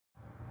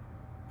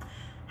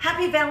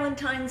Happy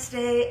Valentine's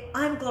Day.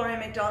 I'm Gloria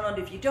McDonald.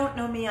 If you don't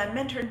know me, I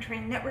mentor and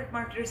train network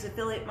marketers,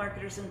 affiliate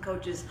marketers, and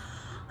coaches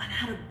on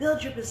how to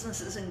build your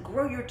businesses and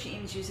grow your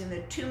teams using the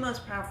two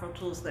most powerful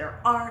tools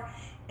there are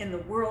in the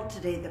world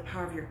today: the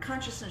power of your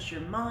consciousness,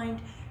 your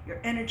mind,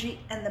 your energy,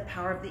 and the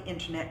power of the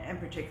internet, and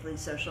particularly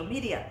social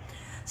media.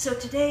 So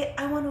today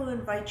I want to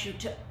invite you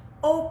to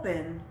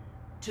open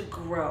to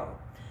grow.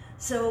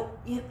 So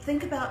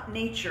think about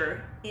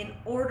nature. In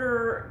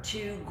order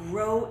to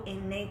grow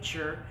in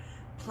nature,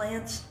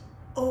 plants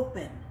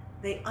open,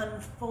 they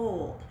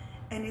unfold,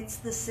 and it's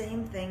the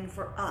same thing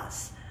for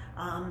us.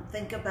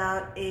 Think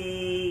about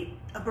a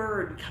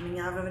bird coming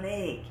out of an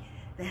egg.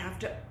 They have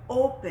to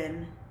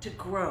open to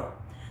grow.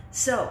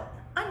 So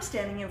I'm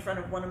standing in front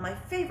of one of my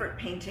favorite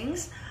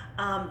paintings.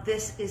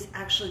 This is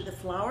actually the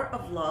flower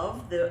of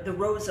love, the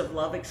rose of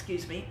love,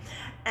 excuse me.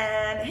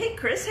 And hey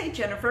Chris, hey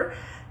Jennifer,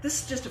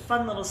 this is just a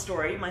fun little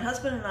story. My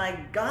husband and I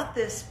got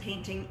this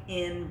painting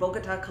in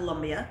Bogota,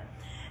 Colombia.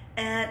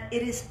 And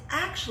it is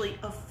actually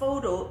a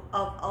photo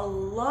of a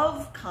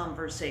love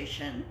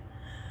conversation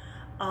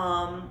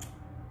from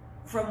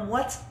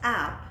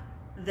WhatsApp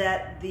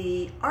that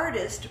the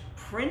artist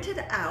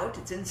printed out.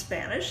 It's in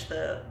Spanish,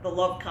 the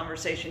love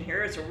conversation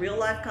here. It's a real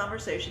life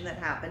conversation that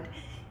happened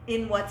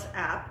in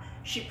WhatsApp.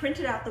 She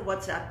printed out the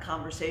WhatsApp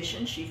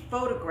conversation, she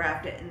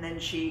photographed it, and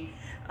then she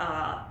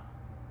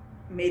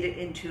made it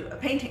into a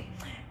painting.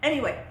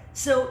 Anyway,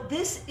 so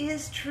this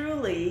is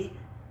truly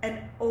an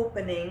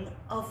opening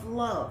of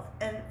love.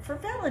 And for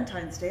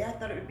Valentine's Day, I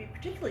thought it would be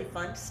particularly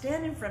fun to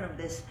stand in front of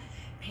this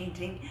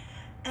painting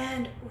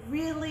and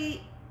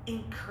really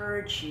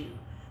encourage you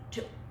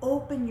to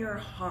open your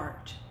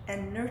heart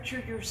and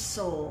nurture your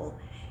soul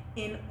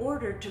in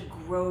order to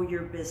grow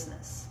your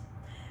business.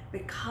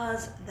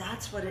 Because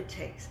that's what it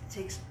takes. It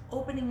takes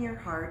opening your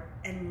heart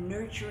and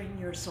nurturing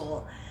your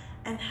soul.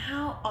 And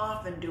how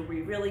often do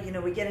we really,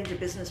 we get into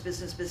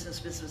businesses,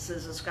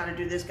 it's got to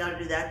do this, got to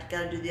do that,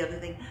 got to do the other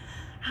thing.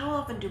 How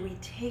often do we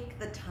take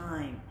the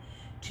time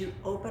to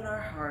open our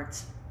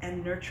hearts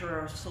and nurture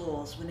our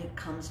souls when it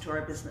comes to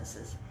our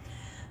businesses?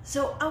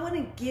 So I want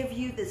to give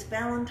you this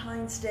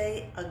Valentine's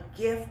Day a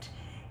gift.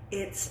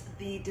 It's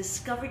the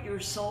Discover Your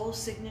Soul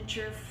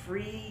Signature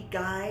free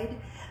guide.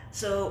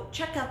 So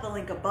check out the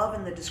link above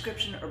in the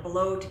description or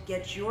below to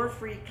get your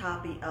free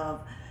copy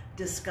of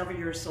Discover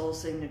Your Soul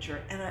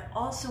Signature. And I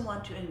also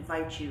want to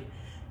invite you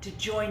to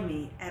join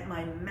me at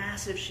my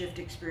Massive Shift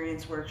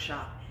Experience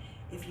workshop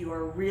if you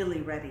are really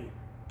ready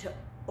to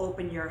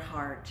open your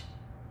heart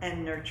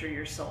and nurture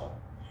your soul.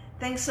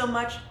 Thanks so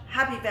much.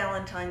 Happy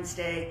Valentine's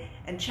Day,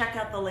 and check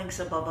out the links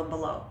above and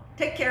below.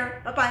 Take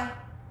care. Bye-bye.